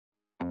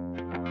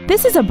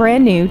This is a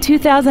brand new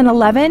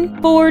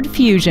 2011 Ford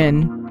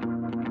Fusion.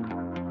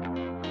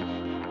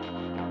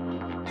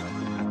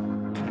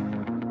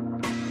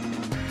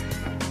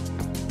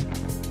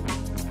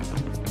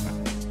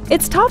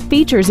 Its top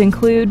features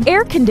include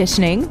air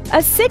conditioning,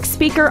 a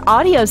 6-speaker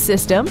audio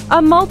system, a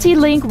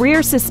multi-link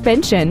rear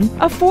suspension,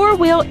 a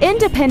 4-wheel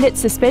independent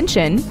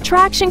suspension,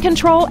 traction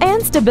control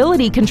and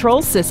stability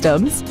control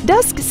systems,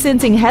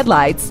 dusk-sensing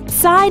headlights,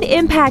 side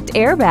impact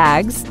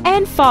airbags,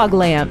 and fog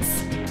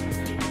lamps.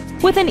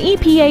 With an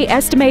EPA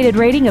estimated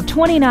rating of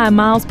 29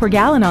 miles per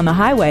gallon on the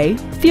highway,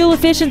 fuel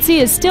efficiency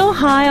is still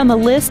high on the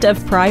list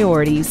of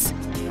priorities.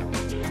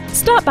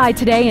 Stop by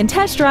today and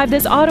test drive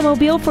this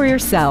automobile for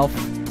yourself.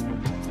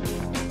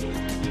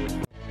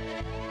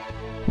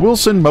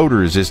 Wilson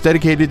Motors is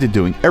dedicated to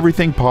doing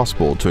everything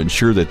possible to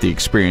ensure that the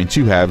experience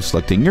you have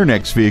selecting your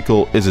next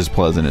vehicle is as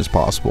pleasant as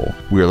possible.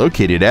 We are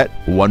located at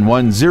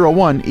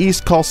 1101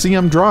 East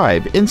Coliseum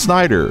Drive in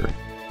Snyder.